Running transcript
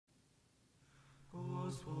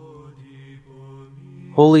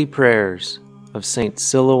Holy Prayers of St.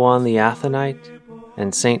 Silouan the Athonite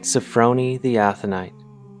and St. Sophrony the Athonite.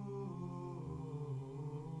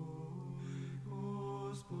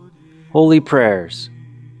 Holy Prayers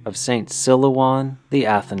of St. Silouan the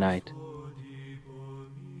Athonite.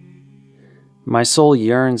 My soul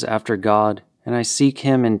yearns after God, and I seek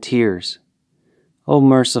Him in tears. O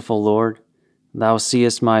merciful Lord, Thou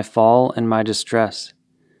seest my fall and my distress.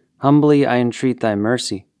 Humbly I entreat Thy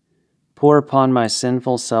mercy. Pour upon my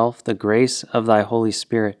sinful self the grace of Thy Holy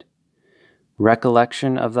Spirit.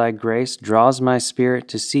 Recollection of Thy grace draws my spirit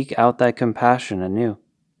to seek out Thy compassion anew.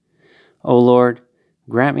 O Lord,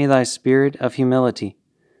 grant me Thy spirit of humility,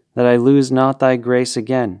 that I lose not Thy grace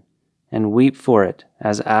again, and weep for it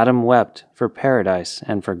as Adam wept for paradise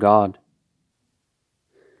and for God.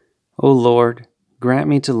 O Lord, grant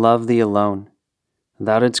me to love Thee alone.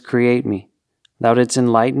 Thou didst create me. Thou didst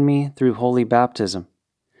enlighten me through holy baptism.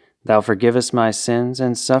 Thou forgivest my sins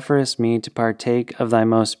and sufferest me to partake of Thy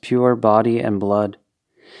most pure body and blood.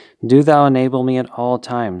 Do Thou enable me at all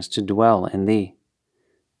times to dwell in Thee.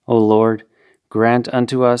 O Lord, grant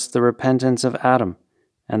unto us the repentance of Adam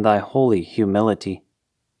and Thy holy humility.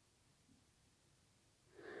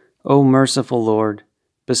 O merciful Lord,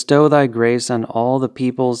 bestow Thy grace on all the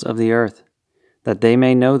peoples of the earth, that they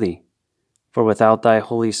may know Thee. For without Thy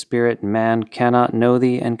Holy Spirit man cannot know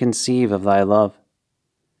Thee and conceive of Thy love.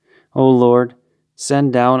 O Lord,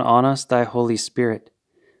 send down on us Thy Holy Spirit,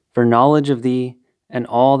 for knowledge of Thee and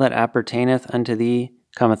all that appertaineth unto Thee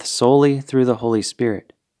cometh solely through the Holy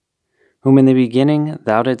Spirit, whom in the beginning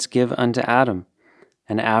Thou didst give unto Adam,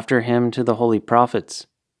 and after him to the holy prophets,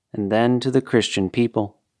 and then to the Christian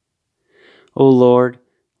people. O Lord,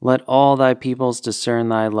 let all Thy peoples discern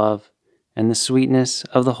Thy love and the sweetness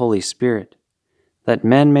of the Holy Spirit, that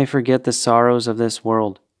men may forget the sorrows of this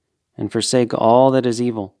world, and forsake all that is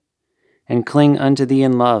evil, and cling unto Thee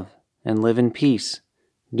in love, and live in peace,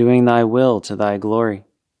 doing Thy will to Thy glory.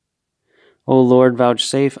 O Lord,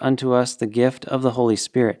 vouchsafe unto us the gift of the Holy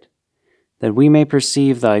Spirit, that we may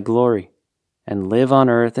perceive Thy glory, and live on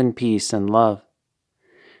earth in peace and love.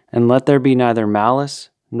 And let there be neither malice,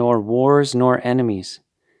 nor wars, nor enemies,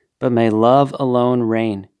 but may love alone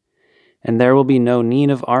reign, and there will be no need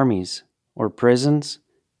of armies or prisons,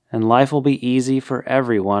 and life will be easy for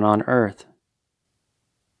everyone on earth.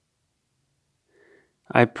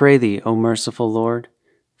 I pray Thee, O merciful Lord,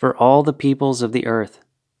 for all the peoples of the earth,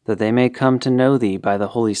 that they may come to know Thee by the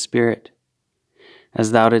Holy Spirit.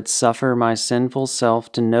 As Thou didst suffer my sinful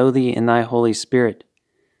self to know Thee in Thy Holy Spirit,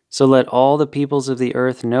 so let all the peoples of the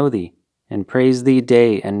earth know Thee, and praise Thee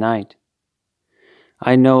day and night.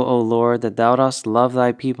 I know, O Lord, that Thou dost love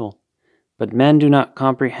Thy people, but men do not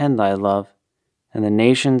comprehend Thy love, and the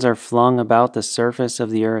nations are flung about the surface of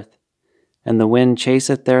the earth, and the wind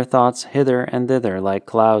chaseth their thoughts hither and thither like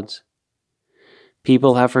clouds.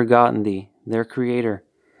 People have forgotten Thee, their Creator,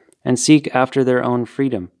 and seek after their own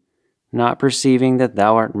freedom, not perceiving that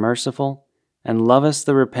Thou art merciful, and lovest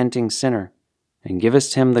the repenting sinner, and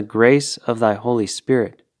givest him the grace of Thy Holy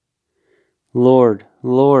Spirit. Lord,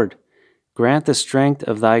 Lord, grant the strength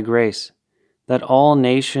of Thy grace, that all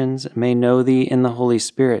nations may know Thee in the Holy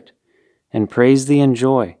Spirit, and praise Thee in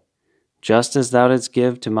joy, just as Thou didst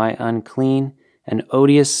give to my unclean and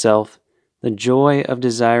odious self the joy of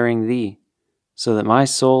desiring Thee, so that my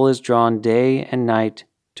soul is drawn day and night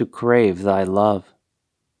to crave Thy love.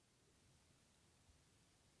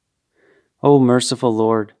 O merciful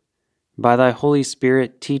Lord, by Thy Holy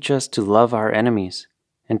Spirit teach us to love our enemies,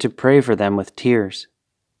 and to pray for them with tears.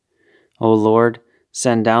 O Lord,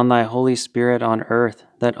 send down Thy Holy Spirit on earth,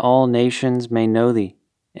 that all nations may know Thee,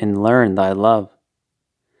 and learn Thy love.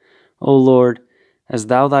 O Lord, as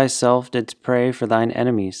Thou Thyself didst pray for Thine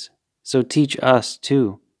enemies, so teach us,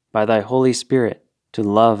 too, by Thy Holy Spirit, to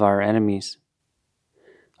love our enemies.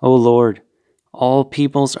 O Lord, all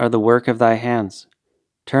peoples are the work of Thy hands.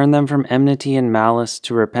 Turn them from enmity and malice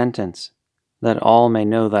to repentance, that all may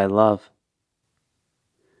know Thy love.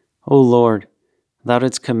 O Lord, Thou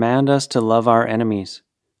didst command us to love our enemies,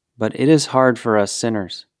 but it is hard for us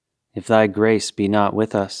sinners, if Thy grace be not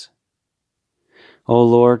with us. O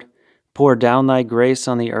Lord, pour down Thy grace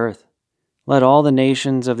on the earth. Let all the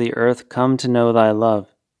nations of the earth come to know Thy love,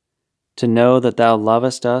 to know that Thou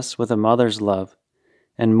lovest us with a mother's love,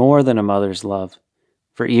 and more than a mother's love,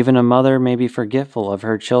 for even a mother may be forgetful of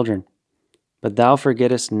her children, but Thou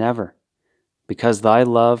forgettest never, because Thy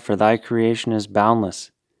love for Thy creation is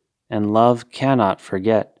boundless, and love cannot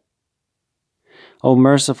forget. O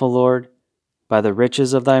merciful Lord, by the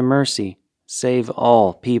riches of Thy mercy, save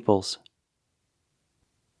all peoples.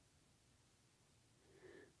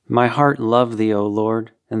 My heart loved thee, O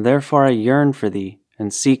Lord, and therefore I yearn for thee,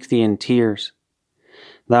 and seek thee in tears.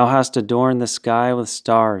 Thou hast adorned the sky with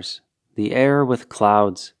stars, the air with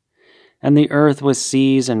clouds, and the earth with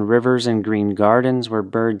seas and rivers and green gardens where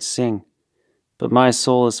birds sing. But my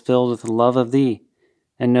soul is filled with love of thee,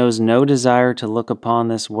 and knows no desire to look upon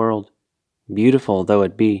this world, beautiful though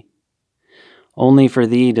it be. Only for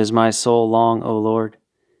thee does my soul long, O Lord.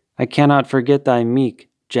 I cannot forget thy meek,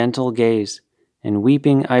 gentle gaze, and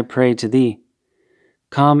weeping I pray to thee.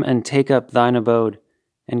 Come and take up thine abode,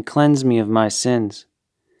 and cleanse me of my sins.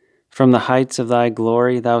 From the heights of thy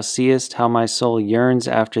glory thou seest how my soul yearns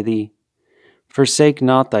after thee. Forsake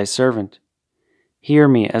not thy servant. Hear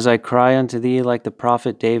me as I cry unto thee like the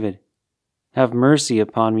prophet David. Have mercy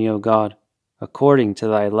upon me, O God, according to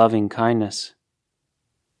thy loving kindness.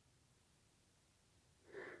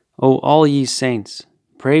 O all ye saints,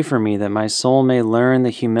 pray for me that my soul may learn the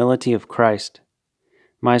humility of Christ.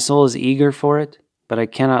 My soul is eager for it, but I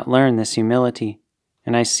cannot learn this humility,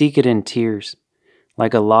 and I seek it in tears,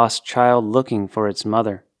 like a lost child looking for its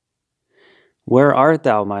mother. Where art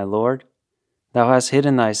thou, my Lord? Thou hast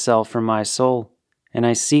hidden thyself from my soul, and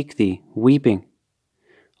I seek thee, weeping.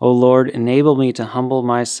 O Lord, enable me to humble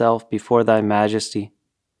myself before thy majesty.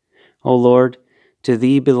 O Lord, to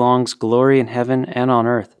thee belongs glory in heaven and on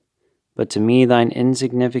earth, but to me, thine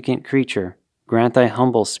insignificant creature, grant thy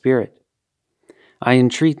humble spirit. I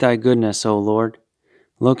entreat thy goodness, O Lord.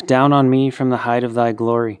 Look down on me from the height of thy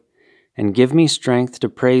glory, and give me strength to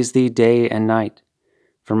praise thee day and night.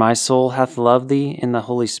 For my soul hath loved thee in the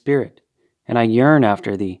Holy Spirit, and I yearn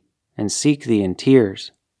after thee, and seek thee in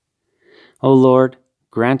tears. O Lord,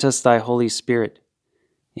 grant us thy Holy Spirit.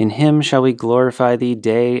 In him shall we glorify thee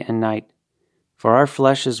day and night. For our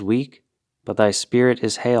flesh is weak, but thy Spirit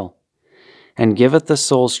is hale, and giveth the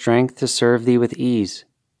soul strength to serve thee with ease,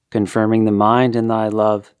 confirming the mind in thy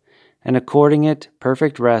love, and according it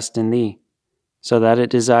perfect rest in thee, so that it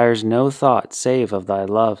desires no thought save of thy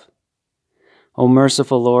love. O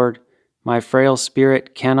merciful Lord, my frail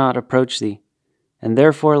spirit cannot approach thee, and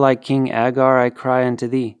therefore like King Agar I cry unto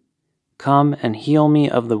thee, come and heal me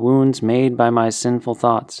of the wounds made by my sinful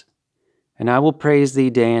thoughts, and I will praise thee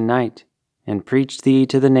day and night, and preach thee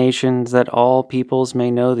to the nations that all peoples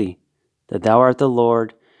may know thee, that thou art the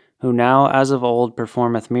Lord, who now as of old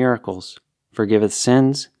performeth miracles, forgiveth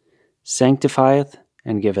sins, sanctifieth,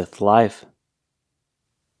 and giveth life.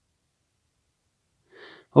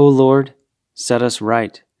 O Lord, set us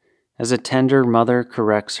right, as a tender mother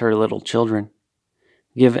corrects her little children.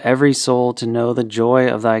 Give every soul to know the joy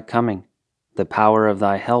of thy coming, the power of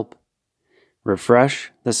thy help.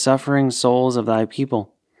 Refresh the suffering souls of thy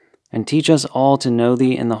people, and teach us all to know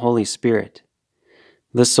thee in the Holy Spirit.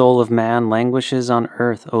 The soul of man languishes on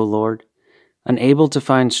earth, O Lord, unable to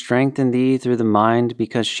find strength in thee through the mind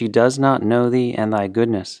because she does not know thee and thy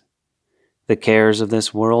goodness. The cares of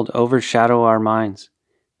this world overshadow our minds,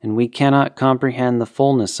 and we cannot comprehend the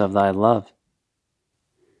fullness of thy love.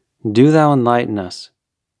 Do thou enlighten us.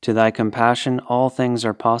 To thy compassion all things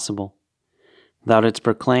are possible. Thou didst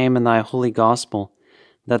proclaim in thy holy gospel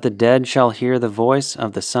that the dead shall hear the voice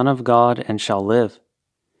of the Son of God and shall live.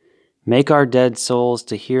 Make our dead souls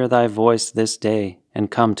to hear thy voice this day and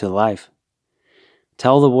come to life.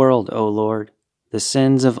 Tell the world, O Lord, the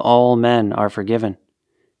sins of all men are forgiven,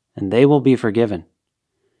 and they will be forgiven.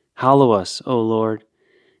 Hallow us, O Lord,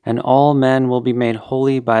 and all men will be made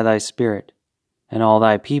holy by thy Spirit, and all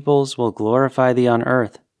thy peoples will glorify thee on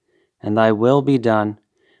earth, and thy will be done,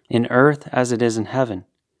 in earth as it is in heaven.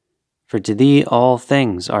 For to thee all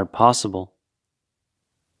things are possible.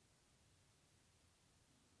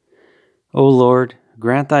 O Lord,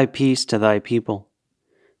 grant thy peace to thy people.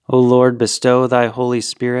 O Lord, bestow thy Holy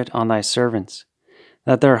Spirit on thy servants,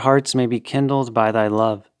 that their hearts may be kindled by thy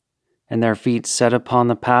love, and their feet set upon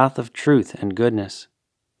the path of truth and goodness.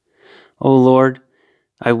 O Lord,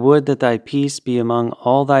 I would that thy peace be among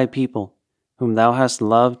all thy people, whom thou hast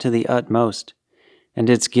loved to the utmost, and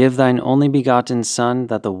didst give thine only begotten Son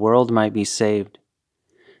that the world might be saved.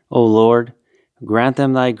 O Lord, grant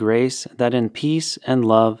them thy grace, that in peace and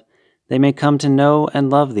love they may come to know and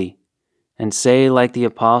love thee, and say like the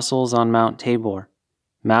apostles on Mount Tabor,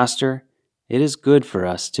 Master, it is good for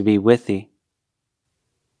us to be with thee.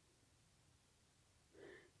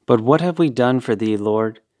 But what have we done for thee,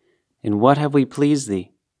 Lord? In what have we pleased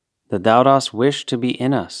thee, that thou dost wish to be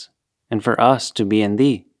in us, and for us to be in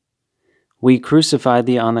thee? We crucified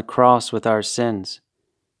thee on the cross with our sins,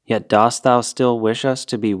 yet dost thou still wish us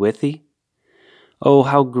to be with thee? Oh,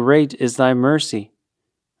 how great is thy mercy!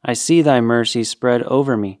 I see thy mercy spread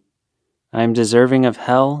over me. I am deserving of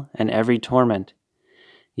hell and every torment.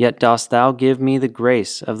 yet dost thou give me the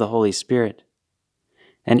grace of the Holy Spirit.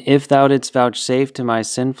 And if thou didst vouchsafe to my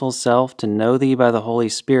sinful self to know thee by the Holy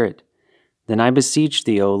Spirit, then I beseech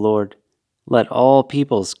thee, O Lord, let all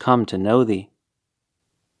peoples come to know thee.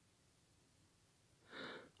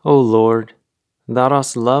 O Lord, thou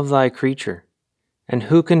dost love thy creature, and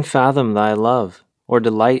who can fathom thy love or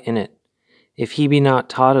delight in it, if he be not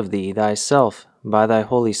taught of thee thyself by thy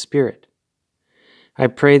Holy Spirit? I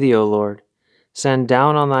pray thee, O Lord, send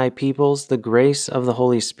down on thy peoples the grace of the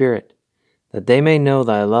Holy Spirit, that they may know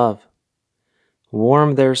thy love.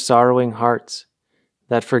 Warm their sorrowing hearts,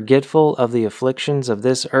 that forgetful of the afflictions of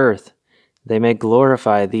this earth, they may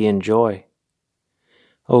glorify thee in joy.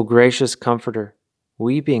 O gracious Comforter,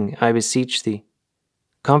 weeping I beseech thee,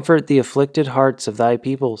 comfort the afflicted hearts of thy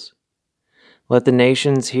peoples. Let the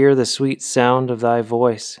nations hear the sweet sound of thy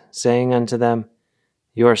voice, saying unto them,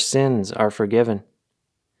 Your sins are forgiven.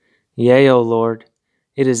 Yea, O Lord,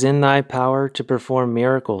 it is in thy power to perform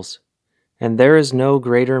miracles, and there is no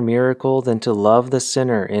greater miracle than to love the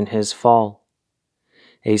sinner in his fall.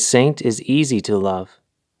 A saint is easy to love.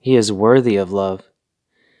 He is worthy of love.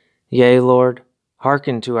 Yea, Lord,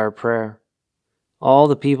 hearken to our prayer. All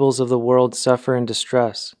the peoples of the world suffer in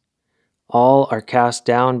distress. All are cast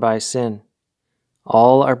down by sin.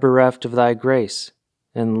 All are bereft of thy grace,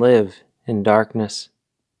 and live in darkness.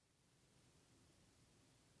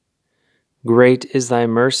 Great is thy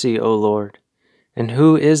mercy, O Lord, and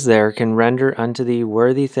who is there can render unto thee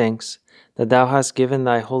worthy thanks that thou hast given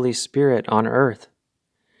thy Holy Spirit on earth?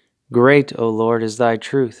 Great, O Lord, is thy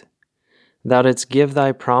truth. Thou didst give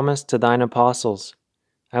thy promise to thine apostles,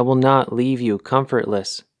 I will not leave you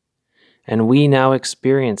comfortless. And we now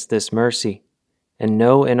experience this mercy, and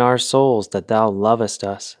know in our souls that thou lovest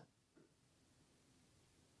us.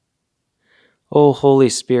 O Holy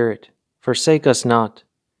Spirit, forsake us not.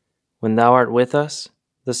 When thou art with us,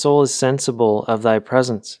 the soul is sensible of thy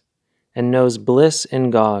presence, and knows bliss in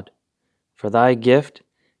God, for thy gift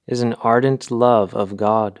is an ardent love of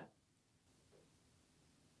God.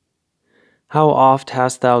 How oft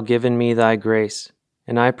hast thou given me thy grace,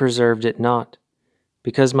 and I preserved it not,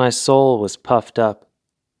 because my soul was puffed up.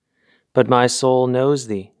 But my soul knows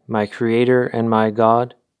thee, my Creator and my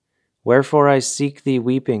God, wherefore I seek thee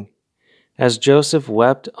weeping, as Joseph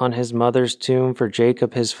wept on his mother's tomb for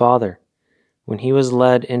Jacob his father, when he was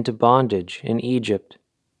led into bondage in Egypt.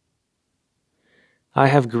 I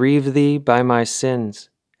have grieved thee by my sins,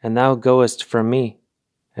 and thou goest from me,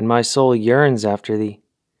 and my soul yearns after thee.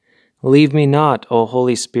 Leave me not, O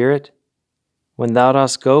Holy Spirit. When thou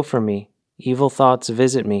dost go from me, evil thoughts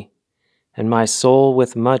visit me, and my soul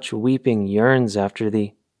with much weeping yearns after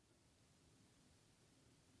thee.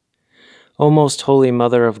 O most holy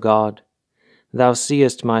Mother of God, thou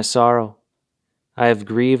seest my sorrow. I have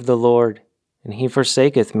grieved the Lord, and he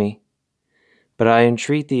forsaketh me. But I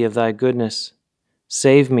entreat thee of thy goodness.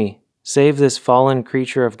 Save me, save this fallen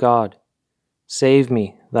creature of God. Save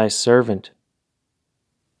me, thy servant.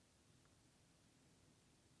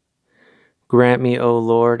 Grant me, O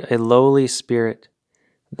Lord, a lowly spirit,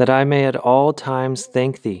 that I may at all times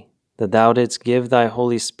thank thee that thou didst give thy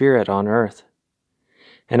Holy Spirit on earth.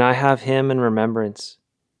 And I have him in remembrance.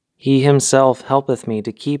 He himself helpeth me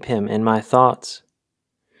to keep him in my thoughts.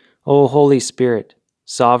 O Holy Spirit,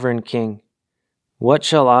 sovereign King, what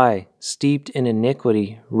shall I, steeped in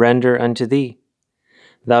iniquity, render unto thee?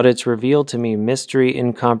 Thou didst reveal to me mystery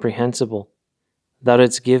incomprehensible. Thou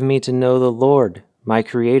didst give me to know the Lord, my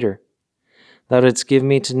Creator. Thou didst give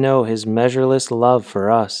me to know his measureless love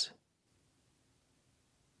for us.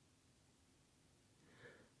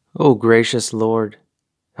 O gracious Lord,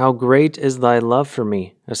 how great is thy love for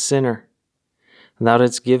me, a sinner! Thou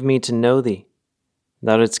didst give me to know thee.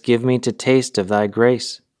 Thou didst give me to taste of thy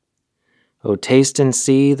grace. O taste and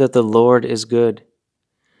see that the Lord is good.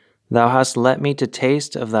 Thou hast let me to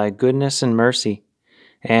taste of thy goodness and mercy,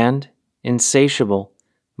 and, insatiable,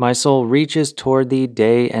 my soul reaches toward thee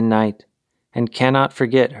day and night, and cannot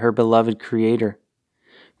forget her beloved Creator,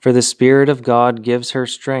 for the Spirit of God gives her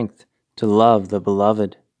strength to love the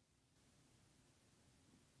beloved.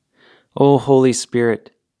 O Holy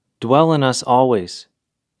Spirit, dwell in us always.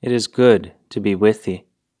 It is good to be with thee.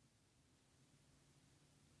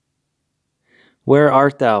 Where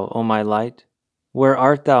art thou, O my light? Where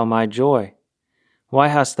art thou, my joy? Why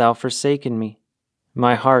hast thou forsaken me?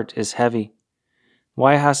 My heart is heavy.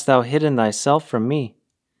 Why hast thou hidden thyself from me?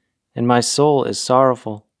 And my soul is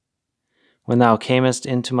sorrowful. When thou camest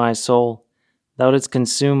into my soul, thou didst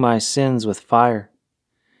consume my sins with fire.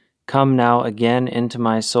 Come now again into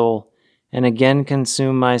my soul, and again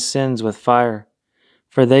consume my sins with fire,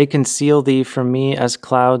 for they conceal thee from me as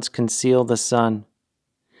clouds conceal the sun.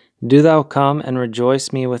 Do thou come and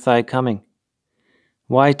rejoice me with thy coming.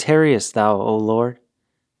 Why tarriest thou, O Lord?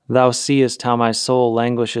 Thou seest how my soul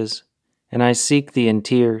languishes, and I seek thee in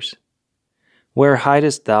tears. Where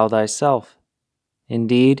hidest thou thyself?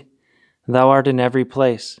 Indeed, thou art in every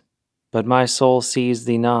place, but my soul sees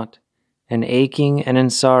thee not, and aching and in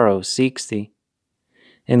sorrow seeks thee.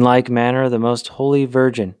 In like manner the most holy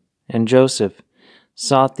Virgin and Joseph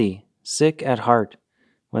sought thee, sick at heart,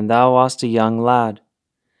 when thou wast a young lad.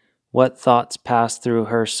 What thoughts passed through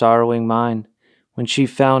her sorrowing mind when she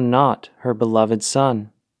found not her beloved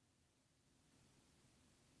Son?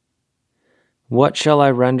 What shall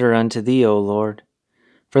I render unto thee, O Lord,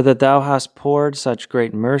 for that thou hast poured such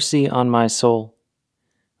great mercy on my soul?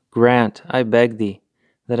 Grant, I beg thee,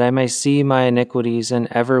 that I may see my iniquities and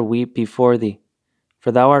ever weep before thee,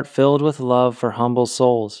 for thou art filled with love for humble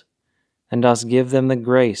souls, and dost give them the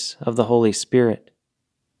grace of the Holy Spirit.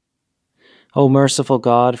 O merciful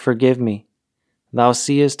God, forgive me. Thou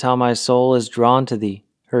seest how my soul is drawn to thee,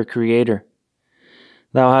 her Creator.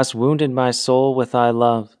 Thou hast wounded my soul with thy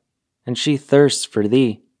love, and she thirsts for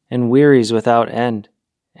thee, and wearies without end,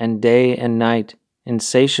 and day and night,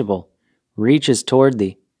 insatiable, reaches toward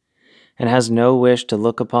thee, and has no wish to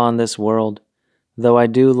look upon this world, though I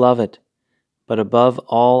do love it. But above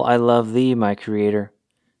all I love thee, my Creator,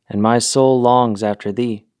 and my soul longs after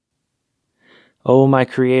thee. O my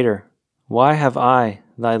Creator, why have I,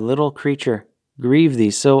 thy little creature, grieved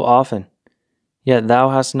thee so often? Yet thou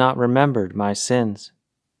hast not remembered my sins.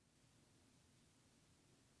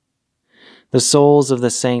 The souls of the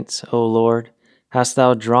saints, O Lord, hast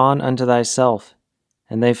thou drawn unto thyself,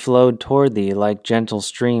 and they flowed toward thee like gentle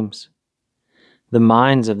streams. The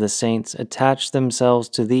minds of the saints attach themselves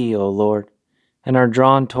to thee, O Lord, and are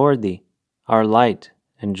drawn toward thee, our light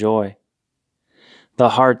and joy. The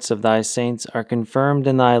hearts of thy saints are confirmed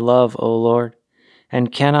in thy love, O Lord,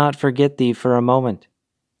 and cannot forget thee for a moment,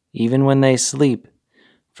 even when they sleep,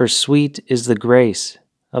 for sweet is the grace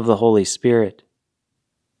of the Holy Spirit.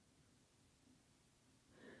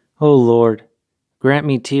 O Lord, grant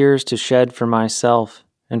me tears to shed for myself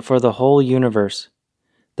and for the whole universe,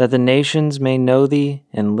 that the nations may know thee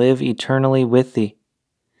and live eternally with thee.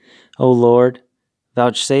 O Lord,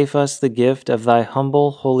 vouchsafe us the gift of thy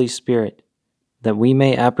humble Holy Spirit, that we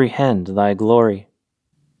may apprehend thy glory.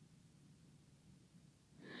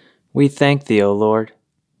 We thank thee, O Lord,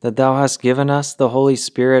 that thou hast given us the Holy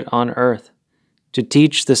Spirit on earth, to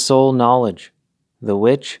teach the soul knowledge, the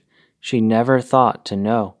which she never thought to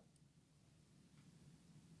know.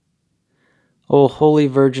 O Holy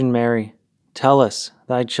Virgin Mary, tell us,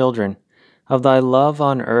 thy children, of thy love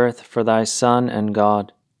on earth for thy Son and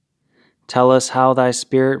God. Tell us how thy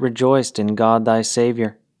Spirit rejoiced in God thy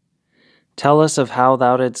Saviour. Tell us of how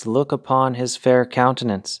thou didst look upon his fair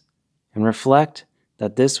countenance, and reflect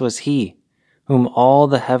that this was he whom all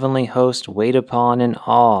the heavenly host wait upon in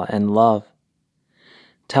awe and love.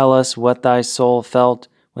 Tell us what thy soul felt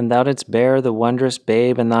when thou didst bear the wondrous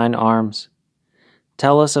babe in thine arms.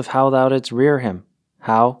 Tell us of how thou didst rear him,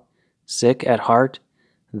 how, sick at heart,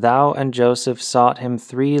 thou and Joseph sought him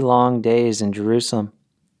 3 long days in Jerusalem.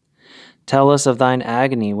 Tell us of thine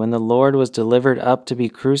agony when the Lord was delivered up to be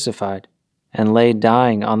crucified, and lay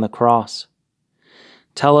dying on the cross.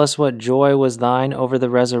 Tell us what joy was thine over the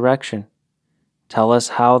resurrection. Tell us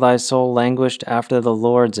how thy soul languished after the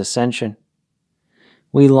Lord's ascension.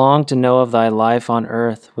 We long to know of thy life on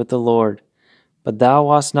earth with the Lord, but thou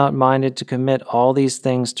wast not minded to commit all these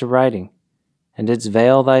things to writing, and didst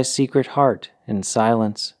veil thy secret heart in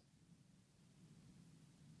silence.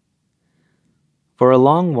 For a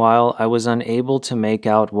long while I was unable to make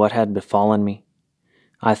out what had befallen me.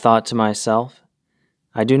 I thought to myself,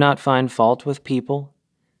 I do not find fault with people.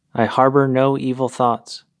 I harbor no evil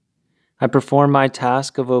thoughts. I perform my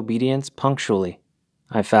task of obedience punctually.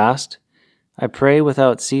 I fast. I pray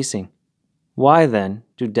without ceasing. Why, then,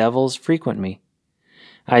 do devils frequent me?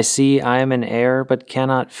 I see I am in error, but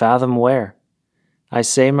cannot fathom where. I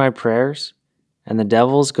say my prayers, and the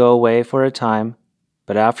devils go away for a time,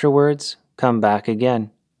 but afterwards come back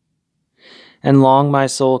again. And long my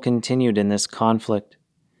soul continued in this conflict.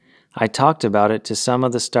 I talked about it to some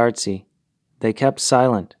of the Startsi. They kept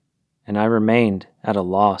silent, and I remained at a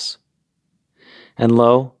loss. And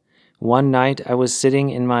lo, one night I was sitting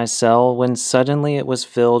in my cell when suddenly it was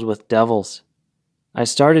filled with devils. I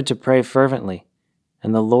started to pray fervently,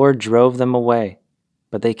 and the Lord drove them away,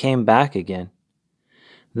 but they came back again.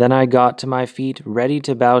 Then I got to my feet, ready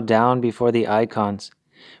to bow down before the icons,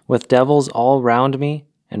 with devils all round me,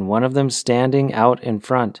 and one of them standing out in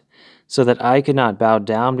front, so that I could not bow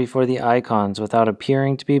down before the icons without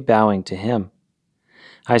appearing to be bowing to him.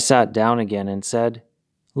 I sat down again and said,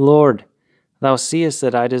 Lord, thou seest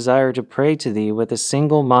that I desire to pray to thee with a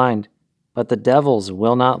single mind, but the devils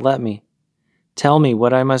will not let me. Tell me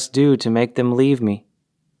what I must do to make them leave me.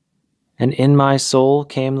 And in my soul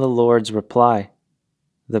came the Lord's reply,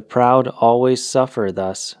 the proud always suffer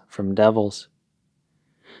thus from devils.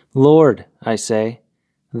 Lord, I say,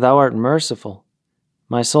 thou art merciful.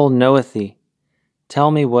 My soul knoweth thee.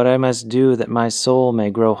 Tell me what I must do that my soul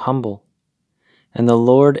may grow humble. And the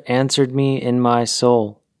Lord answered me in my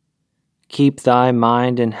soul, keep thy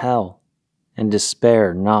mind in hell, and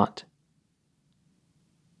despair not.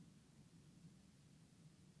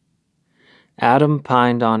 Adam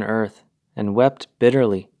pined on earth, and wept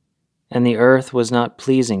bitterly, and the earth was not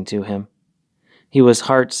pleasing to him. He was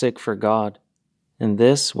heartsick for God, and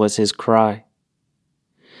this was his cry.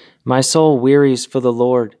 My soul wearies for the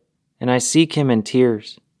Lord, and I seek him in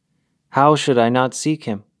tears. How should I not seek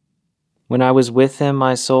him? When I was with him,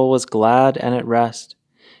 my soul was glad and at rest,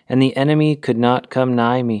 and the enemy could not come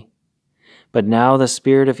nigh me. But now the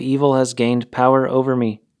spirit of evil has gained power over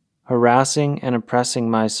me, harassing and oppressing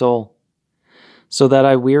my soul, so that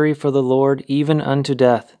I weary for the Lord even unto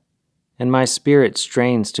death, and my spirit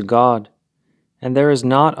strains to God, and there is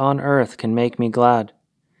naught on earth can make me glad.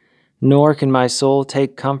 Nor can my soul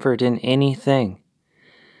take comfort in anything,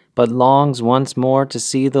 but longs once more to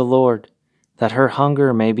see the Lord, that her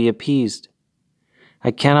hunger may be appeased.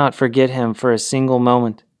 I cannot forget him for a single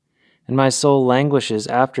moment, and my soul languishes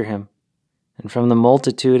after him. And from the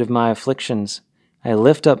multitude of my afflictions I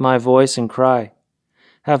lift up my voice and cry,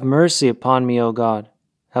 have mercy upon me, O God,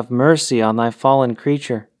 have mercy on thy fallen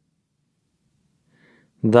creature.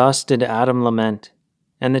 Thus did Adam lament,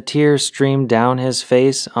 and the tears streamed down his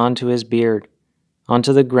face onto his beard,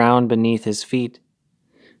 onto the ground beneath his feet,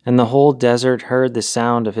 and the whole desert heard the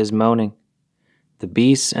sound of his moaning. The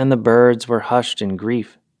beasts and the birds were hushed in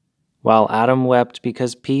grief, while Adam wept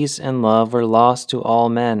because peace and love were lost to all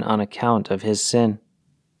men on account of his sin.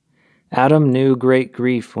 Adam knew great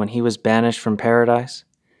grief when he was banished from paradise,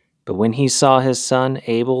 but when he saw his son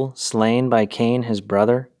Abel slain by Cain his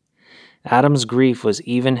brother, Adam's grief was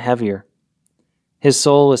even heavier. His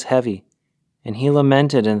soul was heavy, and he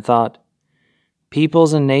lamented and thought,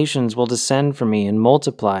 peoples and nations will descend from me and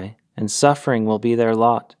multiply, and suffering will be their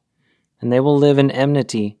lot, and they will live in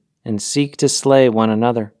enmity and seek to slay one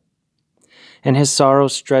another. And his sorrow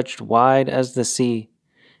stretched wide as the sea,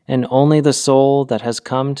 and only the soul that has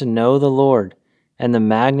come to know the Lord and the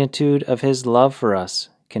magnitude of his love for us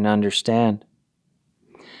can understand.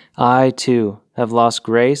 I, too, have lost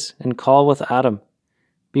grace and call with Adam,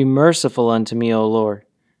 be merciful unto me, O Lord.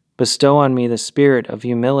 Bestow on me the spirit of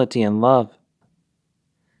humility and love.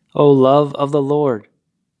 O love of the Lord,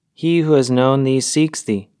 he who has known thee seeks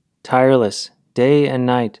thee, tireless, day and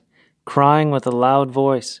night, crying with a loud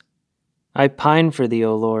voice. I pine for thee,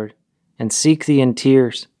 O Lord, and seek thee in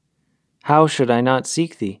tears. How should I not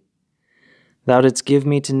seek thee? Thou didst give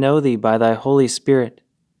me to know thee by thy Holy Spirit,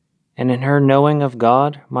 and in her knowing of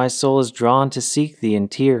God my soul is drawn to seek thee in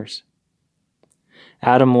tears.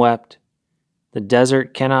 Adam wept, the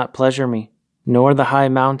desert cannot pleasure me, nor the high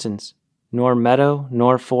mountains, nor meadow,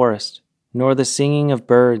 nor forest, nor the singing of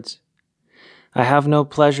birds. I have no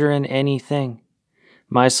pleasure in anything.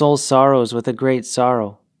 My soul sorrows with a great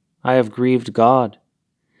sorrow. I have grieved God.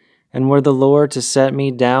 And were the Lord to set me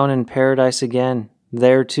down in paradise again,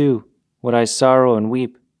 there too would I sorrow and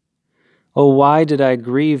weep. Oh, why did I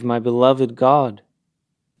grieve my beloved God?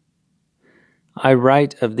 I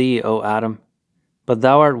write of thee, O Adam, but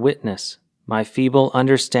thou art witness, my feeble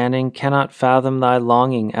understanding cannot fathom thy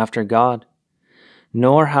longing after God,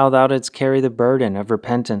 nor how thou didst carry the burden of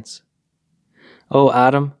repentance. O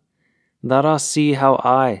Adam, thou dost see how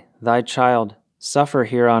I, thy child, suffer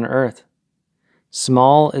here on earth.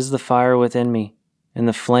 Small is the fire within me, and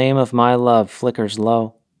the flame of my love flickers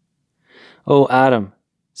low. O Adam,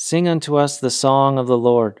 sing unto us the song of the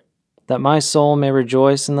Lord, that my soul may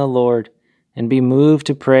rejoice in the Lord, and be moved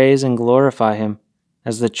to praise and glorify him,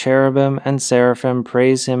 as the cherubim and seraphim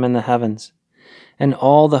praise him in the heavens, and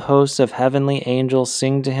all the hosts of heavenly angels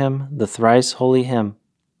sing to him the thrice holy hymn.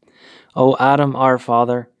 O Adam our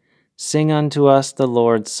Father, sing unto us the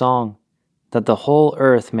Lord's song, that the whole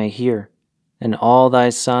earth may hear, and all thy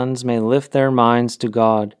sons may lift their minds to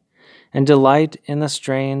God, and delight in the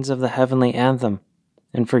strains of the heavenly anthem,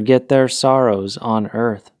 and forget their sorrows on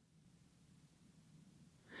earth.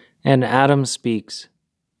 And Adam speaks,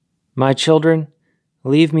 my children,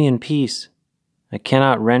 leave me in peace. I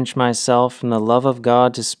cannot wrench myself from the love of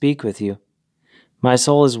God to speak with you. My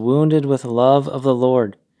soul is wounded with love of the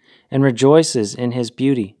Lord, and rejoices in his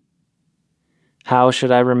beauty. How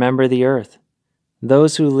should I remember the earth?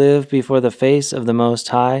 Those who live before the face of the Most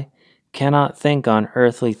High cannot think on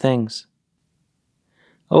earthly things.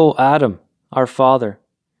 O Adam, our father,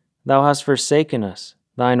 thou hast forsaken us,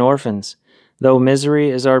 thine orphans, though misery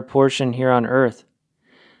is our portion here on earth.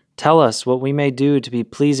 Tell us what we may do to be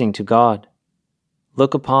pleasing to God.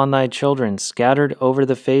 Look upon thy children scattered over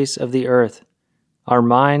the face of the earth, our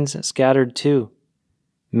minds scattered too.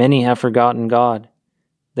 Many have forgotten God.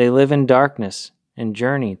 They live in darkness and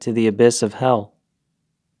journey to the abyss of hell.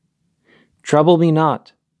 Trouble me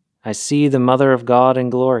not. I see the Mother of God in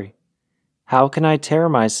glory. How can I tear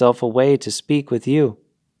myself away to speak with you?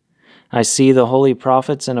 I see the holy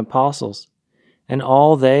prophets and apostles, and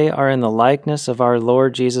all they are in the likeness of our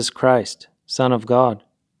Lord Jesus Christ, Son of God.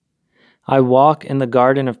 I walk in the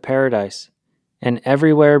garden of paradise, and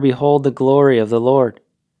everywhere behold the glory of the Lord.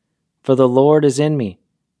 For the Lord is in me,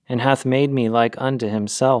 and hath made me like unto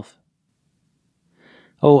himself.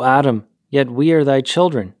 O Adam, yet we are thy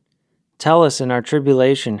children. Tell us in our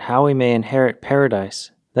tribulation how we may inherit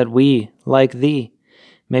paradise, that we, like thee,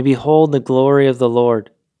 may behold the glory of the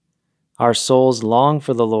Lord. Our souls long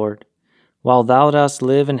for the Lord, while thou dost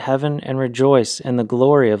live in heaven and rejoice in the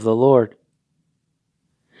glory of the Lord.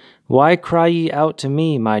 Why cry ye out to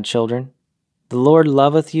me, my children? The Lord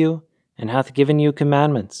loveth you, and hath given you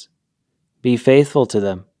commandments. Be faithful to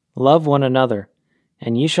them, love one another,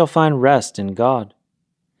 and ye shall find rest in God.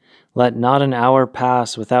 Let not an hour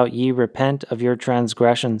pass without ye repent of your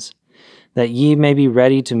transgressions, that ye may be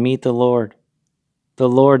ready to meet the Lord. The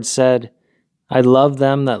Lord said, I love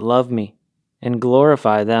them that love me, and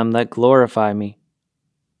glorify them that glorify me.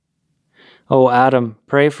 O Adam,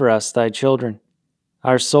 pray for us, thy children.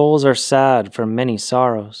 Our souls are sad from many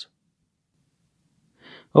sorrows.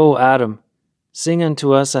 O Adam, sing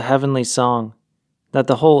unto us a heavenly song, that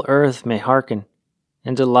the whole earth may hearken,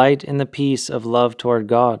 and delight in the peace of love toward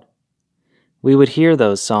God. We would hear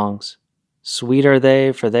those songs. Sweet are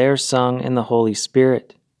they, for they are sung in the Holy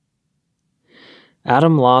Spirit.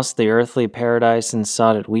 Adam lost the earthly paradise and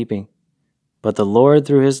sought it weeping. But the Lord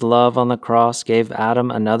through his love on the cross gave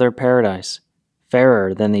Adam another paradise,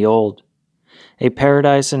 fairer than the old, a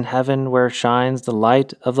paradise in heaven where shines the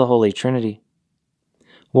light of the Holy Trinity.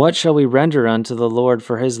 What shall we render unto the Lord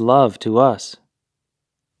for his love to us?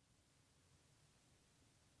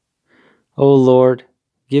 O Lord,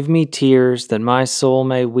 give me tears that my soul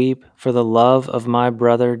may weep for the love of my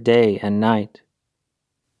brother day and night.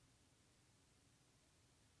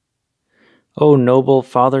 O noble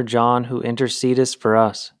Father John, who intercedest for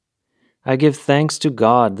us, I give thanks to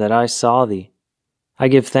God that I saw thee. I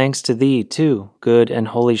give thanks to thee, too, good and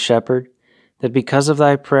holy Shepherd, that because of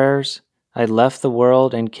thy prayers I left the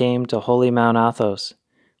world and came to holy Mount Athos,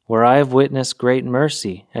 where I have witnessed great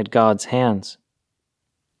mercy at God's hands.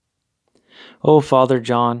 O Father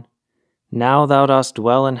John, now thou dost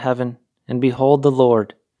dwell in heaven, and behold the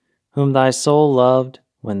Lord, whom thy soul loved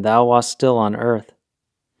when thou wast still on earth.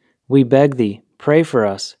 We beg thee, pray for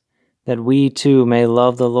us, that we too may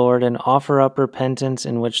love the Lord and offer up repentance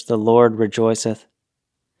in which the Lord rejoiceth.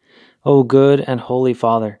 O good and holy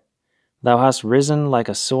Father, thou hast risen like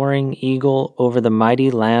a soaring eagle over the mighty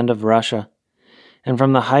land of Russia, and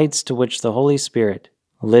from the heights to which the Holy Spirit,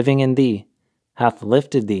 living in thee, hath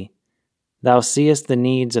lifted thee, thou seest the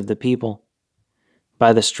needs of the people.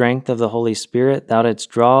 By the strength of the Holy Spirit thou didst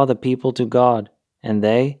draw the people to God, and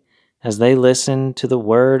they, as they listened to the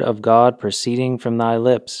word of God proceeding from thy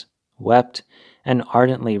lips, wept and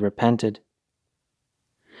ardently repented.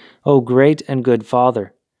 O great and good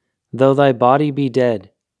Father, though thy body be dead,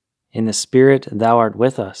 in the Spirit thou art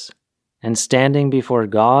with us, and standing before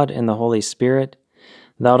God in the Holy Spirit,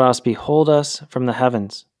 thou dost behold us from the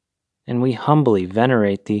heavens, and we humbly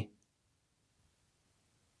venerate thee.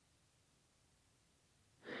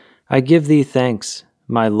 I give thee thanks,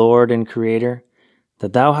 my Lord and Creator,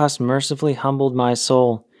 that thou hast mercifully humbled my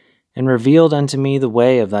soul, and revealed unto me the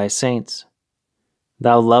way of thy saints.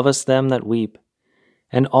 Thou lovest them that weep,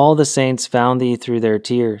 and all the saints found thee through their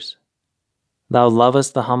tears. Thou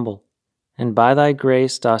lovest the humble, and by thy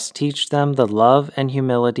grace dost teach them the love and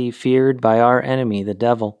humility feared by our enemy the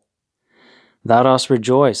devil. Thou dost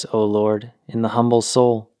rejoice, O Lord, in the humble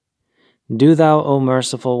soul. Do thou, O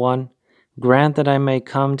merciful one, grant that I may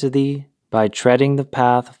come to thee by treading the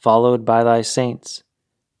path followed by thy saints,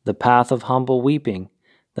 the path of humble weeping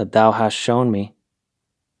that thou hast shown me.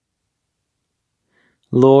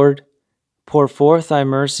 Lord, pour forth thy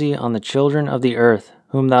mercy on the children of the earth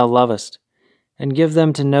whom thou lovest, and give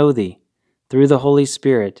them to know thee through the Holy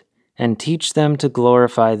Spirit, and teach them to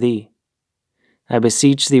glorify thee. I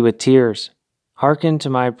beseech thee with tears, hearken to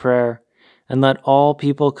my prayer, and let all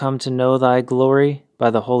people come to know thy glory by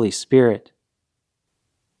the Holy Spirit.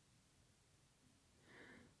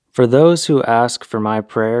 For those who ask for my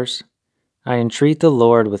prayers, I entreat the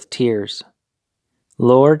Lord with tears.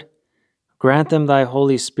 Lord, grant them thy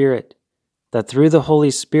Holy Spirit, that through the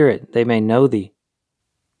Holy Spirit they may know thee.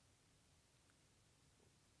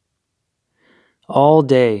 All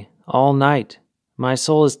day, all night, my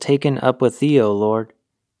soul is taken up with thee, O Lord,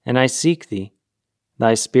 and I seek thee.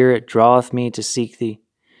 Thy Spirit draweth me to seek thee,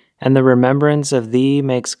 and the remembrance of thee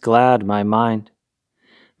makes glad my mind.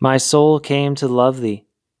 My soul came to love thee,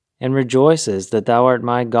 and rejoices that thou art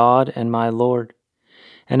my God and my Lord.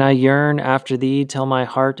 And I yearn after thee till my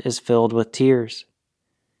heart is filled with tears.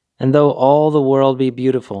 And though all the world be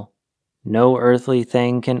beautiful, no earthly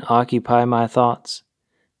thing can occupy my thoughts.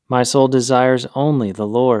 My soul desires only the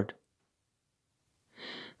Lord.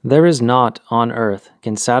 There is naught on earth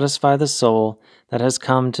can satisfy the soul that has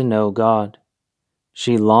come to know God.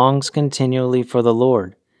 She longs continually for the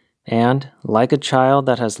Lord, and, like a child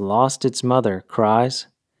that has lost its mother, cries,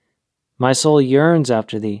 My soul yearns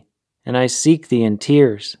after thee, and I seek thee in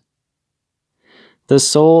tears. The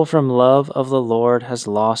soul from love of the Lord has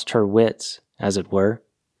lost her wits, as it were.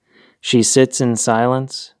 She sits in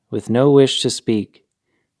silence, with no wish to speak,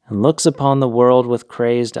 and looks upon the world with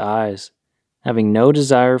crazed eyes, having no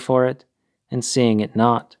desire for it, and seeing it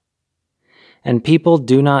not. And people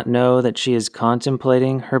do not know that she is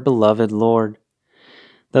contemplating her beloved Lord,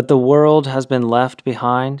 that the world has been left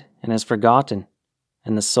behind and is forgotten,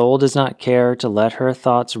 and the soul does not care to let her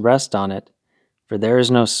thoughts rest on it, for there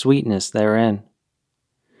is no sweetness therein.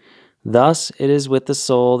 Thus it is with the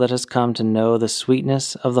soul that has come to know the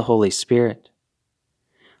sweetness of the Holy Spirit.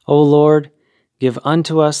 O Lord, give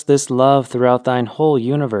unto us this love throughout thine whole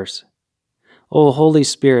universe. O Holy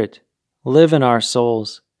Spirit, live in our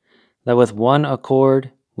souls, that with one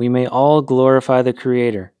accord we may all glorify the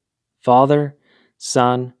Creator, Father,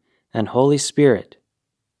 Son, and Holy Spirit.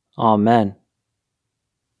 Amen.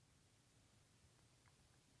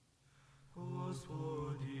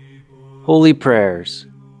 Holy Prayers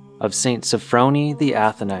of St. Sophrony the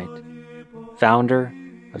Athonite, founder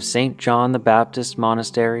of St. John the Baptist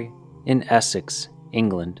Monastery in Essex,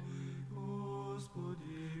 England.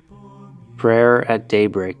 Prayer at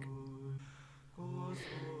Daybreak.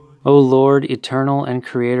 O Lord, eternal and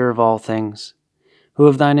creator of all things, who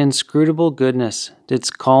of thine inscrutable goodness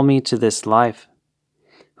didst call me to this life,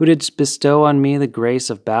 who didst bestow on me the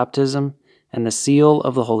grace of baptism and the seal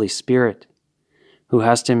of the Holy Spirit, who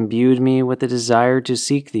hast imbued me with the desire to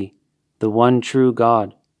seek thee, the one true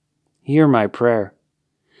God, hear my prayer.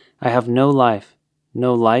 I have no life,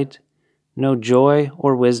 no light, no joy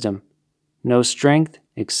or wisdom, no strength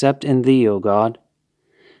except in thee, O God.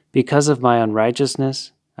 Because of my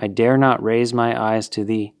unrighteousness, I dare not raise my eyes to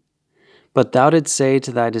thee. But thou didst say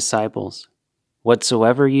to thy disciples,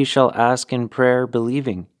 Whatsoever ye shall ask in prayer,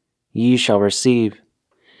 believing, ye shall receive.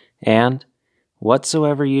 And,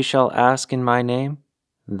 whatsoever ye shall ask in my name,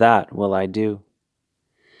 that will I do.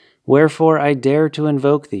 Wherefore I dare to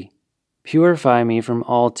invoke thee. Purify me from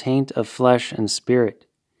all taint of flesh and spirit.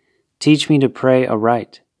 Teach me to pray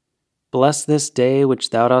aright. Bless this day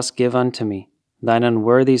which thou dost give unto me, thine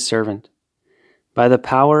unworthy servant. By the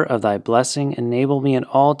power of thy blessing enable me at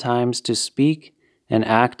all times to speak and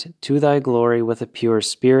act to thy glory with a pure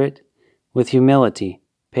spirit, with humility,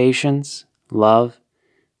 patience, love,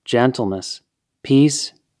 gentleness,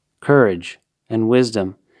 peace, courage, and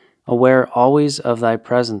wisdom, aware always of thy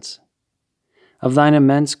presence. Of thine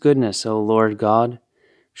immense goodness, O Lord God,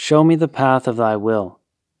 show me the path of thy will,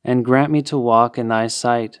 and grant me to walk in thy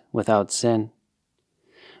sight without sin.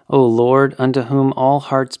 O Lord, unto whom all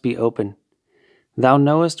hearts be open, thou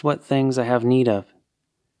knowest what things I have need of.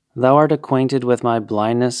 Thou art acquainted with my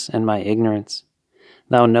blindness and my ignorance.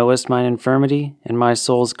 Thou knowest mine infirmity and my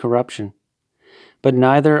soul's corruption. But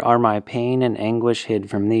neither are my pain and anguish hid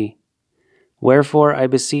from thee. Wherefore I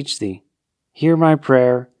beseech thee, hear my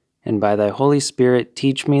prayer, and by thy Holy Spirit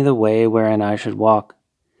teach me the way wherein I should walk.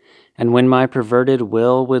 And when my perverted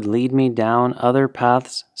will would lead me down other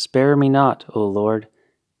paths, spare me not, O Lord,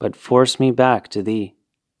 but force me back to thee.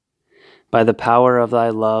 By the power of thy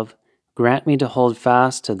love, grant me to hold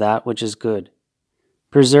fast to that which is good.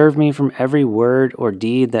 Preserve me from every word or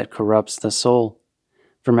deed that corrupts the soul,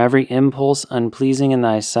 from every impulse unpleasing in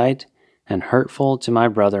thy sight and hurtful to my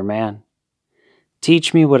brother man.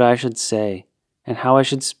 Teach me what I should say, and how I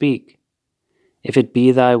should speak. If it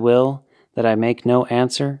be thy will that I make no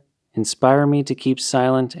answer, inspire me to keep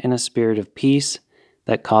silent in a spirit of peace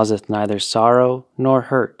that causeth neither sorrow nor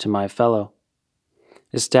hurt to my fellow.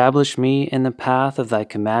 Establish me in the path of thy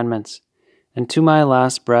commandments, and to my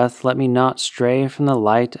last breath let me not stray from the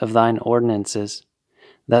light of thine ordinances.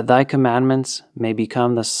 that thy commandments may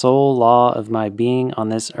become the sole law of my being on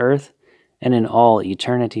this earth and in all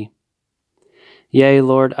eternity. Yea,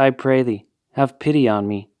 Lord, I pray thee, have pity on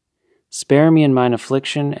me. Spare me in mine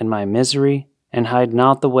affliction and my misery, and hide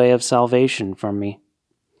not the way of salvation from me.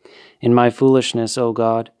 In my foolishness, O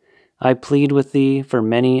God, I plead with thee for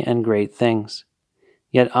many and great things.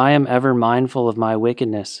 Yet I am ever mindful of my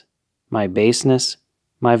wickedness, my baseness,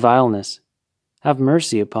 my vileness. Have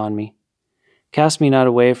mercy upon me. Cast me not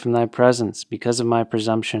away from thy presence because of my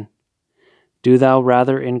presumption. Do thou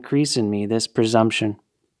rather increase in me this presumption,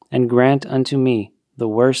 and grant unto me, the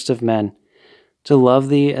worst of men, to love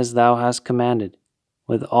thee as thou hast commanded,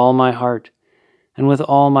 with all my heart, and with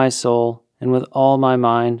all my soul, and with all my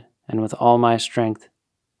mind, and with all my strength,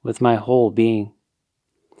 with my whole being.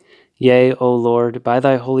 Yea, O Lord, by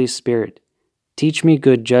thy Holy Spirit, teach me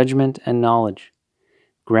good judgment and knowledge.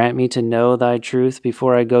 Grant me to know thy truth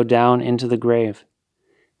before I go down into the grave.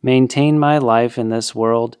 Maintain my life in this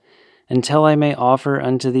world, until I may offer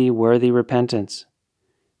unto thee worthy repentance.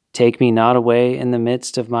 Take me not away in the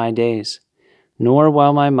midst of my days, nor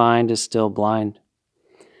while my mind is still blind.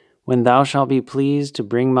 When thou shalt be pleased to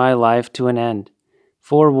bring my life to an end,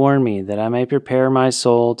 forewarn me that I may prepare my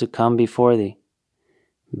soul to come before thee.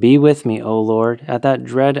 Be with me, O Lord, at that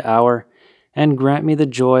dread hour, and grant me the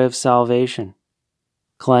joy of salvation.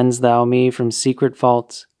 Cleanse thou me from secret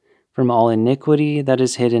faults, from all iniquity that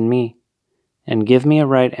is hid in me, and give me a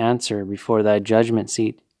right answer before thy judgment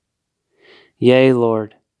seat. Yea,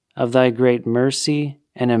 Lord, of thy great mercy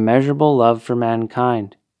and immeasurable love for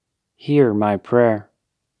mankind, hear my prayer.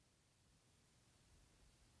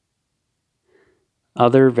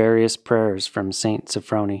 Other various prayers from St.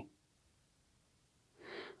 Sophrony.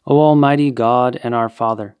 O Almighty God and our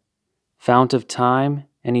Father, fount of time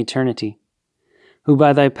and eternity, who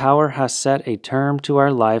by thy power hast set a term to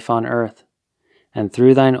our life on earth, and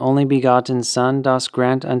through thine only begotten Son dost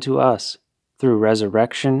grant unto us, through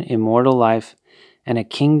resurrection, immortal life, and a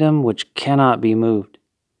kingdom which cannot be moved.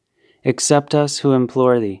 Accept us who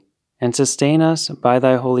implore thee, and sustain us by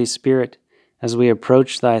thy Holy Spirit as we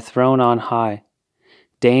approach thy throne on high.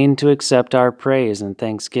 Deign to accept our praise and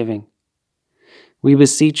thanksgiving. We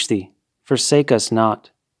beseech thee, forsake us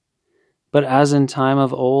not. But as in time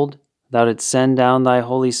of old, thou didst send down thy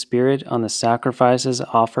Holy Spirit on the sacrifices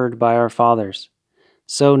offered by our fathers,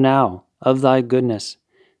 so now, of thy goodness,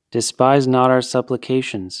 despise not our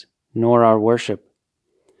supplications, nor our worship.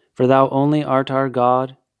 For thou only art our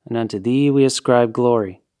God, and unto thee we ascribe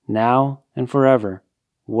glory, now and forever,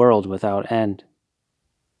 world without end.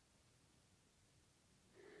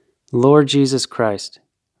 Lord Jesus Christ,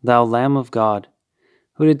 thou Lamb of God,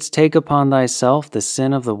 who didst take upon thyself the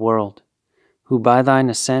sin of the world, who by thine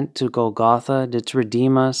ascent to Golgotha didst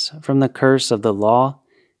redeem us from the curse of the law,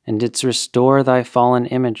 and didst restore thy fallen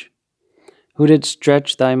image, who didst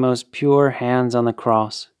stretch thy most pure hands on the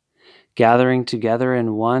cross, gathering together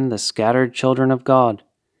in one the scattered children of God,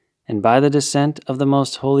 and by the descent of the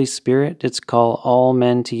most Holy Spirit didst call all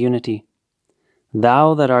men to unity.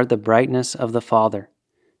 Thou that art the brightness of the Father,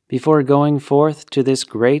 before going forth to this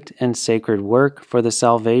great and sacred work for the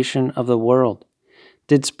salvation of the world,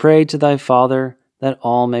 didst pray to thy Father that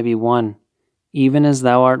all may be one, even as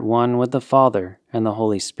thou art one with the Father and the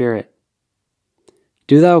Holy Spirit.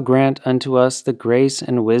 Do thou grant unto us the grace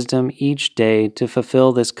and wisdom each day to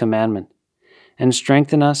fulfill this commandment, and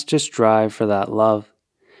strengthen us to strive for that love,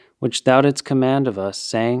 which thou didst command of us,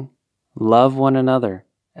 saying, Love one another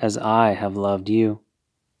as I have loved you.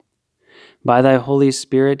 By thy Holy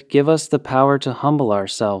Spirit give us the power to humble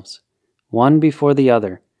ourselves, one before the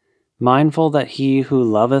other, mindful that he who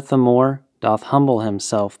loveth the more doth humble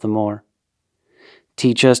himself the more.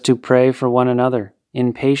 Teach us to pray for one another,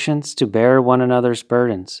 in patience to bear one another's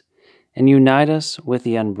burdens, and unite us with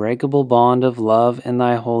the unbreakable bond of love in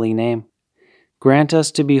thy holy name. Grant us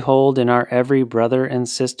to behold in our every brother and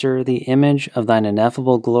sister the image of thine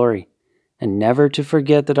ineffable glory, and never to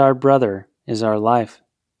forget that our brother is our life.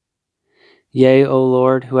 Yea, O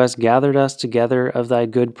Lord, who hast gathered us together of thy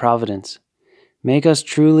good providence, make us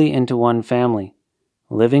truly into one family,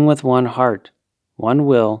 living with one heart, one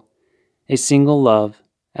will, a single love,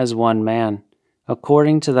 as one man,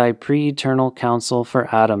 according to thy pre-eternal counsel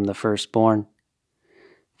for Adam the firstborn.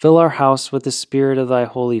 Fill our house with the spirit of thy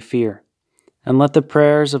holy fear, and let the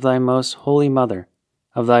prayers of thy most holy mother,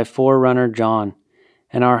 of thy forerunner John,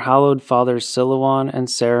 and our hallowed fathers Silouan and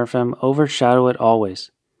Seraphim overshadow it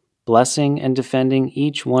always, blessing and defending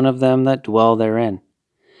each one of them that dwell therein,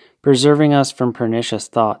 preserving us from pernicious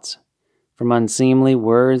thoughts, from unseemly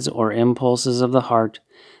words or impulses of the heart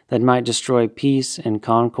that might destroy peace and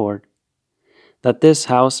concord. that this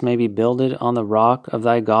house may be builded on the rock of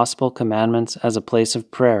thy gospel commandments as a place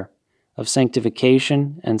of prayer, of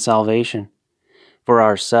sanctification and salvation, for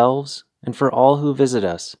ourselves and for all who visit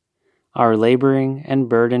us, our laboring and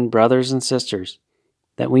burdened brothers and sisters,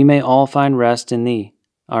 that we may all find rest in thee,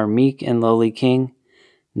 our meek and lowly King,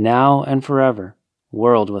 now and forever,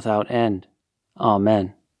 world without end.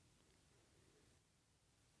 Amen.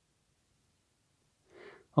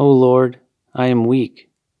 O Lord, I am weak.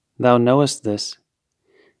 Thou knowest this.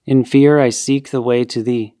 In fear I seek the way to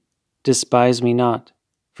thee. Despise me not.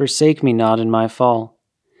 Forsake me not in my fall.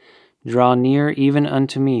 Draw near even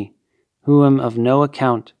unto me, who am of no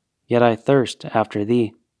account, yet I thirst after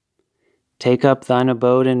thee. Take up thine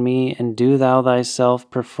abode in me, and do thou thyself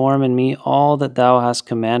perform in me all that thou hast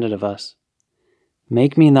commanded of us.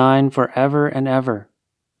 Make me thine for ever and ever,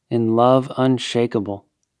 in love unshakable.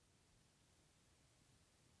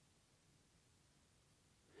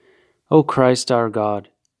 O Christ our God,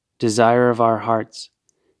 desire of our hearts,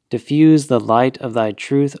 diffuse the light of thy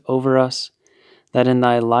truth over us, that in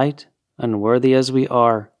thy light, unworthy as we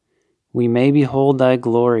are, we may behold thy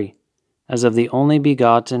glory, as of the only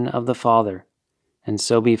begotten of the Father, and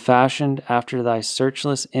so be fashioned after thy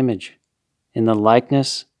searchless image, in the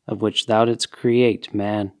likeness of which thou didst create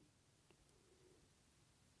man.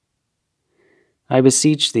 I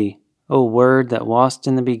beseech thee, O Word that wast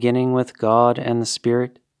in the beginning with God and the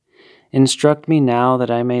Spirit, instruct me now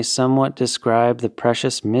that I may somewhat describe the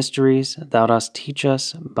precious mysteries thou dost teach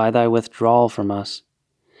us by thy withdrawal from us.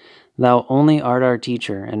 Thou only art our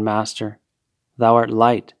teacher and master. Thou art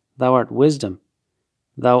light, thou art wisdom.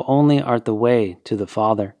 Thou only art the way to the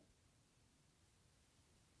Father.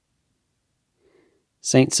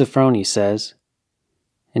 St. Sophrony says,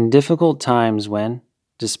 in difficult times when,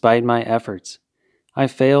 despite my efforts, I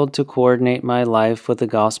failed to coordinate my life with the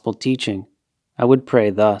gospel teaching, I would pray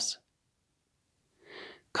thus.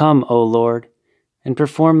 Come, O Lord, and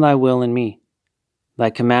perform thy will in me. Thy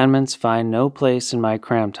commandments find no place in my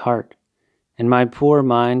cramped heart, and my poor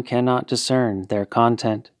mind cannot discern their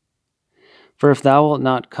content. For if thou wilt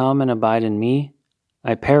not come and abide in me,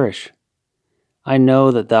 I perish. I know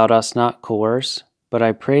that thou dost not coerce, but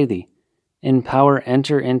I pray thee, in power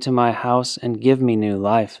enter into my house and give me new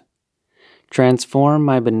life. Transform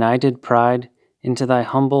my benighted pride into thy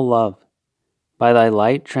humble love. By thy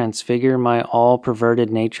light transfigure my all perverted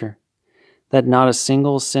nature, that not a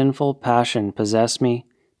single sinful passion possess me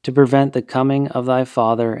to prevent the coming of thy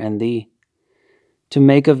Father and thee, to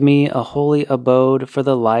make of me a holy abode for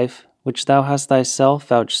the life which thou hast thyself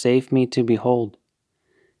vouchsafed me to behold.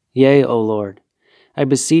 Yea, O Lord, I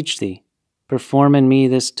beseech thee, perform in me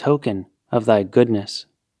this token of thy goodness.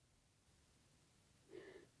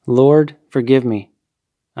 Lord, forgive me.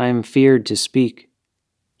 I am feared to speak.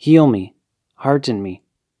 Heal me, hearten me,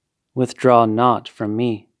 withdraw not from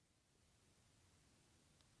me.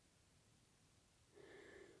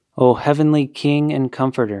 O heavenly King and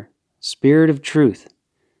Comforter, Spirit of truth,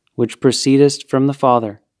 which proceedest from the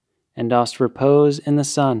Father, and dost repose in the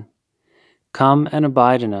Son, come and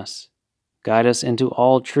abide in us, guide us into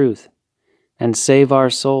all truth, and save our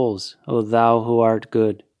souls, O thou who art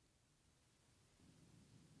good.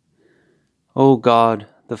 O God,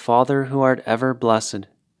 the Father who art ever blessed,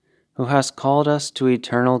 who hast called us to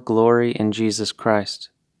eternal glory in Jesus Christ,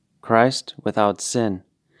 Christ without sin,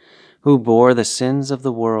 who bore the sins of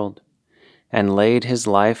the world, and laid his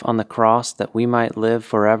life on the cross that we might live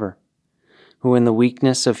forever, who in the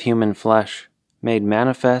weakness of human flesh made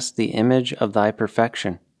manifest the image of thy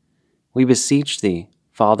perfection, we beseech thee,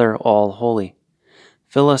 Father all-holy,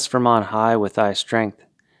 fill us from on high with thy strength,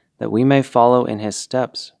 that we may follow in his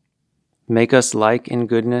steps. Make us like in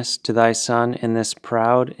goodness to thy Son in this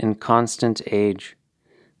proud and constant age,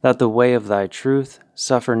 that the way of thy truth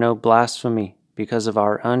suffer no blasphemy because of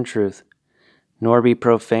our untruth, nor be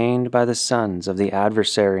profaned by the sons of the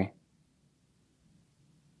adversary.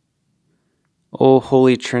 O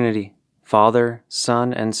Holy Trinity, Father,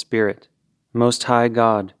 Son, and Spirit, Most High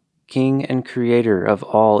God, King and Creator of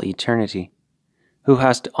all eternity, who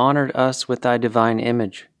hast honored us with thy divine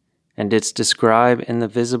image, and didst describe in the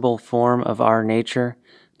visible form of our nature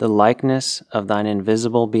the likeness of thine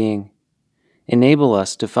invisible being. Enable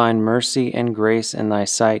us to find mercy and grace in thy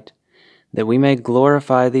sight, that we may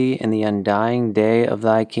glorify thee in the undying day of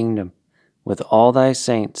thy kingdom, with all thy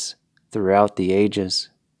saints throughout the ages.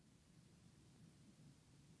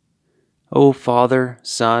 O Father,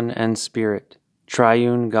 Son, and Spirit,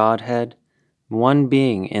 triune Godhead, one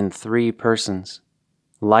being in three persons,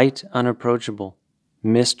 light unapproachable,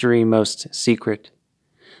 mystery most secret,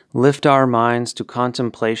 lift our minds to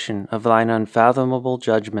contemplation of thine unfathomable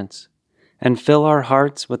judgments, and fill our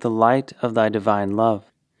hearts with the light of thy divine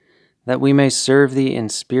love, that we may serve thee in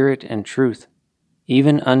spirit and truth,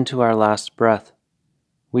 even unto our last breath.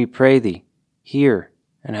 We pray thee, hear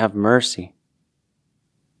and have mercy.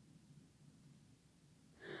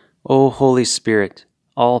 O Holy Spirit,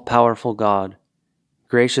 all-powerful God,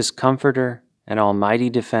 gracious Comforter and almighty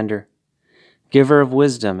Defender, Giver of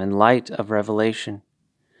wisdom and light of revelation,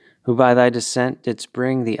 who by thy descent didst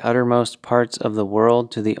bring the uttermost parts of the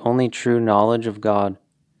world to the only true knowledge of God,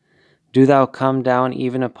 do thou come down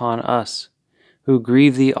even upon us, who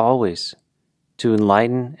grieve thee always, to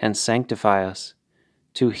enlighten and sanctify us,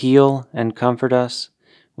 to heal and comfort us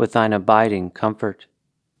with thine abiding comfort.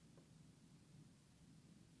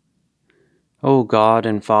 O God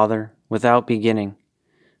and Father, without beginning,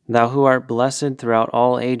 thou who art blessed throughout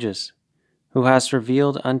all ages, who hast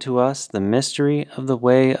revealed unto us the mystery of the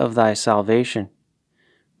way of thy salvation,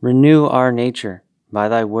 renew our nature by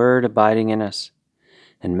thy word abiding in us,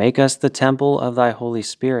 and make us the temple of thy Holy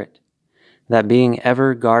Spirit, that being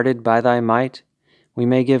ever guarded by thy might, we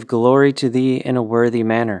may give glory to thee in a worthy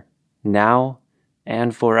manner, now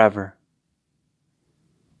and forever.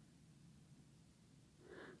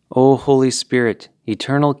 O Holy Spirit,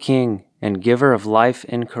 eternal King and giver of life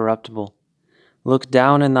incorruptible, look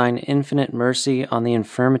down in thine infinite mercy on the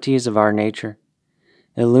infirmities of our nature.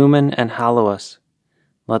 Illumine and hallow us.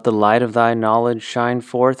 Let the light of thy knowledge shine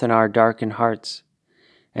forth in our darkened hearts,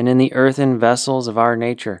 and in the earthen vessels of our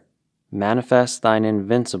nature manifest thine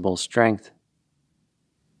invincible strength.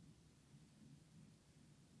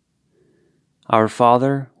 Our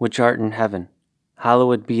Father, which art in heaven,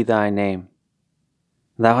 hallowed be thy name.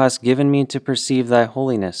 Thou hast given me to perceive thy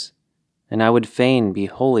holiness, and I would fain be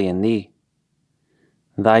holy in thee.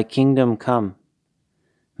 Thy kingdom come.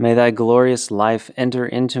 May thy glorious life enter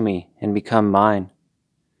into me and become mine.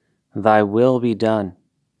 Thy will be done,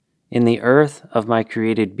 in the earth of my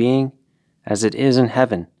created being, as it is in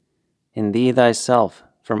heaven, in thee thyself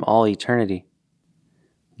from all eternity.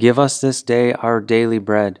 Give us this day our daily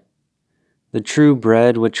bread, the true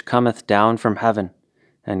bread which cometh down from heaven,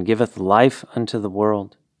 and giveth life unto the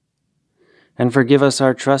world. And forgive us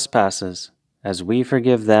our trespasses, as we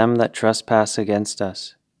forgive them that trespass against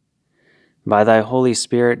us. By thy Holy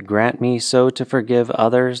Spirit grant me so to forgive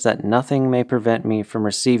others that nothing may prevent me from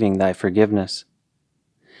receiving thy forgiveness.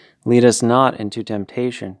 Lead us not into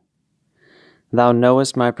temptation. Thou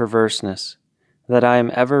knowest my perverseness, that I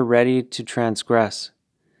am ever ready to transgress.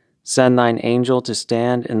 Send thine angel to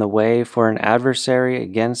stand in the way for an adversary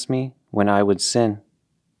against me when I would sin.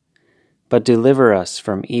 But deliver us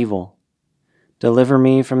from evil. Deliver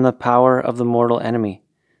me from the power of the mortal enemy,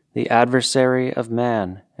 the adversary of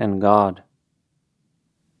man and God.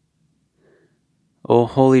 O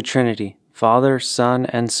Holy Trinity, Father, Son,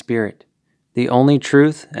 and Spirit, the only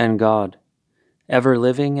truth and God, ever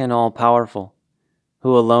living and all-powerful,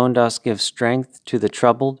 who alone dost give strength to the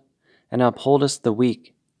troubled and upholdest the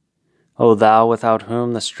weak, O thou without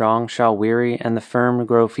whom the strong shall weary and the firm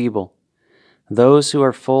grow feeble, those who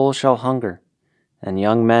are full shall hunger, and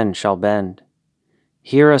young men shall bend.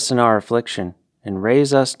 Hear us in our affliction, and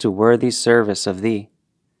raise us to worthy service of thee.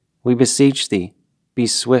 We beseech thee, be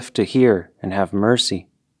swift to hear and have mercy.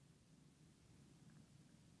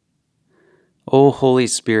 O Holy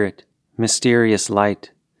Spirit, mysterious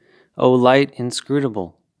light, O light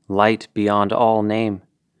inscrutable, light beyond all name,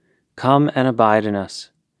 come and abide in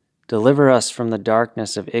us. Deliver us from the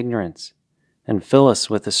darkness of ignorance, and fill us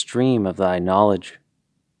with the stream of thy knowledge.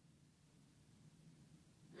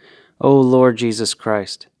 O Lord Jesus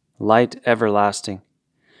Christ, light everlasting,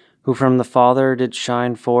 who from the Father did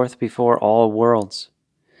shine forth before all worlds,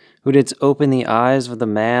 who didst open the eyes of the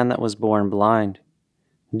man that was born blind,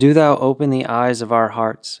 do thou open the eyes of our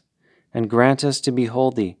hearts, and grant us to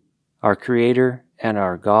behold thee, our Creator and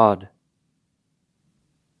our God.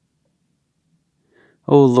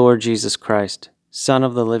 O Lord Jesus Christ, Son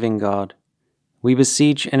of the living God, we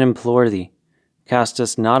beseech and implore thee, cast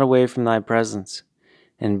us not away from thy presence,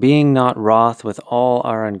 and being not wroth with all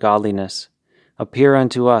our ungodliness, appear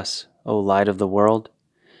unto us, O light of the world,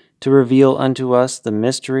 to reveal unto us the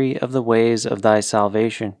mystery of the ways of thy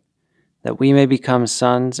salvation, that we may become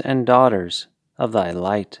sons and daughters of thy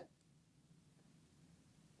light.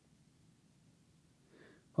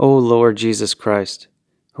 O Lord Jesus Christ,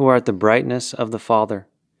 who art the brightness of the Father,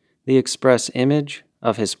 the express image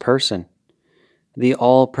of his person, the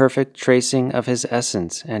all-perfect tracing of his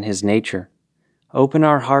essence and his nature, open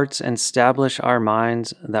our hearts and stablish our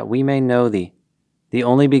minds that we may know thee, the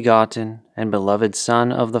only begotten and beloved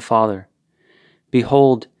Son of the Father.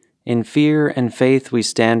 Behold, in fear and faith we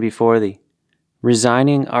stand before thee,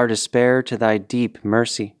 resigning our despair to thy deep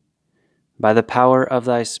mercy. by the power of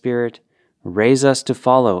thy Spirit, raise us to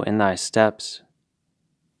follow in thy steps.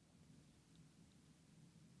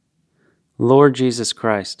 Lord Jesus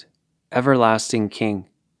Christ, everlasting King,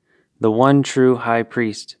 the one true High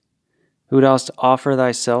Priest, who dost offer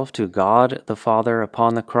thyself to God the Father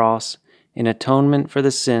upon the cross in atonement for the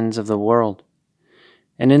sins of the world,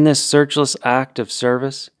 and in this searchless act of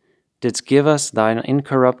service didst give us thine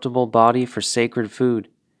incorruptible body for sacred food,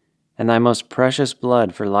 and thy most precious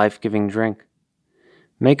blood for life-giving drink.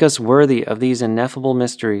 Make us worthy of these ineffable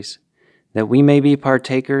mysteries, that we may be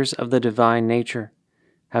partakers of the divine nature,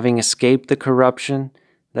 having escaped the corruption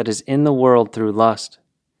that is in the world through lust.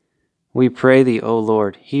 We pray thee, O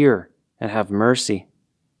Lord, hear and have mercy.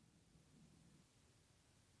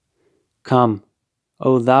 Come,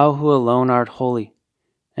 O thou who alone art holy,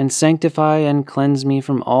 and sanctify and cleanse me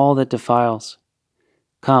from all that defiles.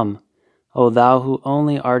 Come, O thou who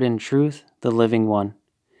only art in truth the living one,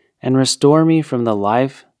 and restore me from the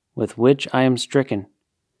life with which I am stricken.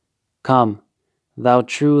 Come, thou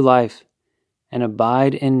true life, and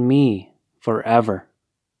abide in me forever.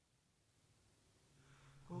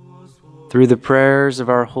 Through the prayers of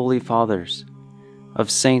our holy fathers, of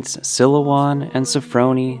Saints Silouan and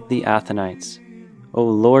Sophrony the Athonites, O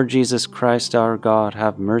Lord Jesus Christ our God,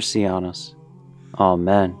 have mercy on us.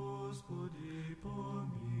 Amen.